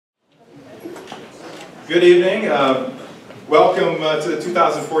Good evening. Welcome to the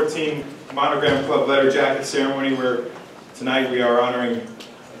 2014 Monogram Club Letter Jacket Ceremony, where tonight we are honoring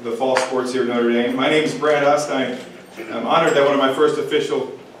the fall sports here at Notre Dame. My name is Brad Ostein. I'm honored that one of my first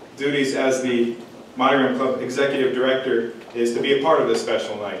official duties as the Monogram Club Executive Director is to be a part of this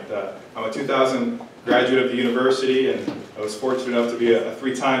special night. I'm a 2000 graduate of the university, and I was fortunate enough to be a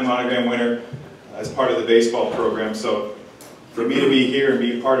three-time Monogram winner as part of the baseball program. So for me to be here and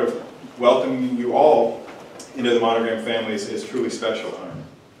be part of welcoming you all into the Monogram family is truly special.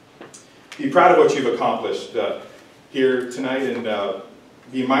 Be proud of what you've accomplished here tonight, and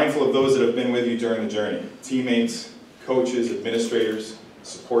be mindful of those that have been with you during the journey. Teammates, coaches, administrators,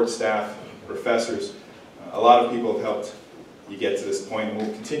 support staff, professors. A lot of people have helped you get to this point, and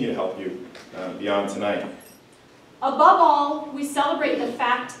will continue to help you beyond tonight. Above all, we celebrate the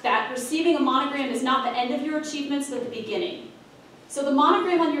fact that receiving a monogram is not the end of your achievements, but the beginning. So the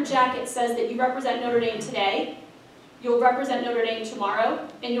monogram on your jacket says that you represent Notre Dame today, you'll represent Notre Dame tomorrow,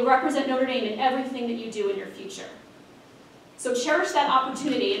 and you'll represent Notre Dame in everything that you do in your future. So cherish that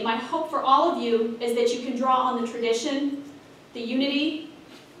opportunity, and my hope for all of you is that you can draw on the tradition, the unity,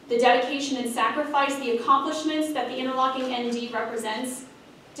 the dedication and sacrifice, the accomplishments that the interlocking ND represents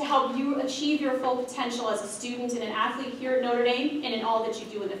to help you achieve your full potential as a student and an athlete here at Notre Dame and in all that you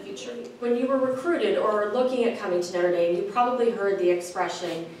do in the future. When you were recruited or looking at coming to Notre Dame, you probably heard the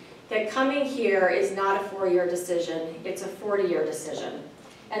expression that coming here is not a 4-year decision, it's a 40-year decision.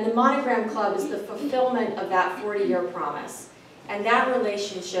 And the Monogram Club is the fulfillment of that 40-year promise. And that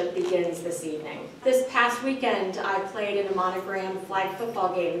relationship begins this evening. This past weekend, I played in a Monogram flag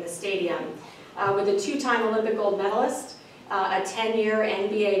football game in the stadium with a 2-time Olympic gold medalist, a 10-year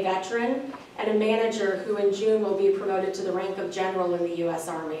NBA veteran, and a manager who in June will be promoted to the rank of general in the U.S.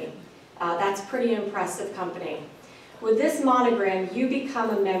 Army. That's pretty impressive company. With this monogram, you become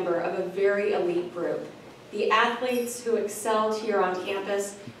a member of a very elite group. The athletes who excelled here on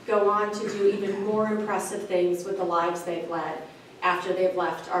campus go on to do even more impressive things with the lives they've led after they've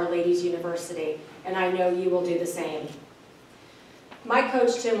left Our Lady's University, and I know you will do the same. My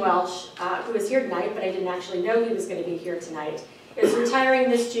coach, Tim Welsh, who is here tonight, but I didn't actually know he was going to be here tonight, is retiring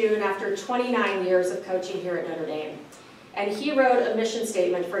this June after 29 years of coaching here at Notre Dame. And he wrote a mission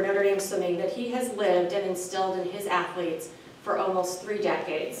statement for Notre Dame Swimming that he has lived and instilled in his athletes for almost 3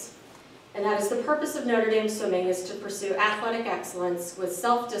 decades. And that is the purpose of Notre Dame Swimming is to pursue athletic excellence with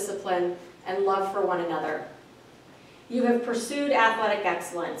self-discipline and love for one another. You have pursued athletic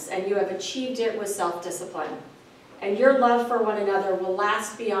excellence, and you have achieved it with self-discipline. And your love for one another will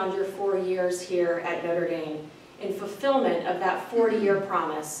last beyond your 4 years here at Notre Dame in fulfillment of that 40-year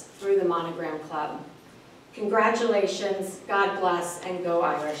promise through the Monogram Club. Congratulations, God bless, and go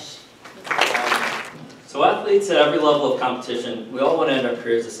Irish. So athletes at every level of competition, we all want to end our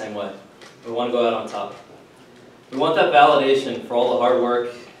careers the same way. We want to go out on top. We want that validation for all the hard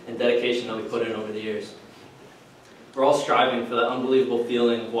work and dedication that we put in over the years. We're all striving for that unbelievable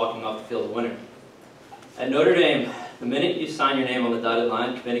feeling of walking off the field a winner. At Notre Dame, the minute you sign your name on the dotted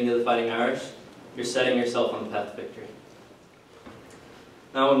line committing to the Fighting Irish, you're setting yourself on the path to victory.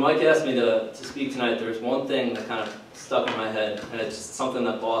 Now, when Mike asked me to speak tonight, there was one thing that kind of stuck in my head, and it's just something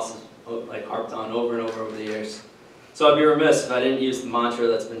that boss has harped on over and over the years. So I'd be remiss if I didn't use the mantra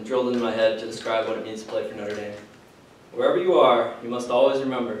that's been drilled into my head to describe what it means to play for Notre Dame. Wherever you are, you must always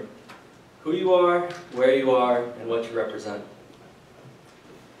remember who you are, where you are, and what you represent.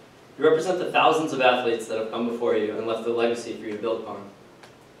 You represent the thousands of athletes that have come before you and left a legacy for you to build upon.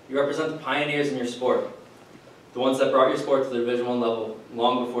 You represent the pioneers in your sport, the ones that brought your sport to the Division I level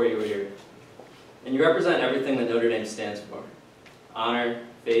long before you were here. And you represent everything that Notre Dame stands for: honor,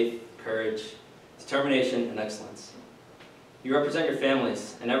 faith, courage, determination, and excellence. You represent your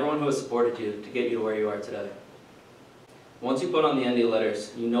families and everyone who has supported you to get you to where you are today. Once you put on the ND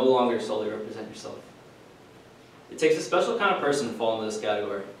letters, you no longer solely represent yourself. It takes a special kind of person to fall into this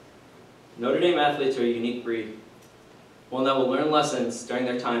category. Notre Dame athletes are a unique breed, one that will learn lessons during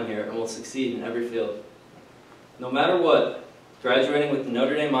their time here and will succeed in every field. No matter what, graduating with the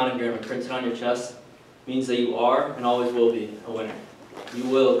Notre Dame monogram imprinted on your chest means that you are and always will be a winner. You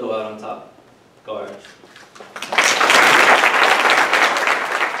will go out on top. Go Irish.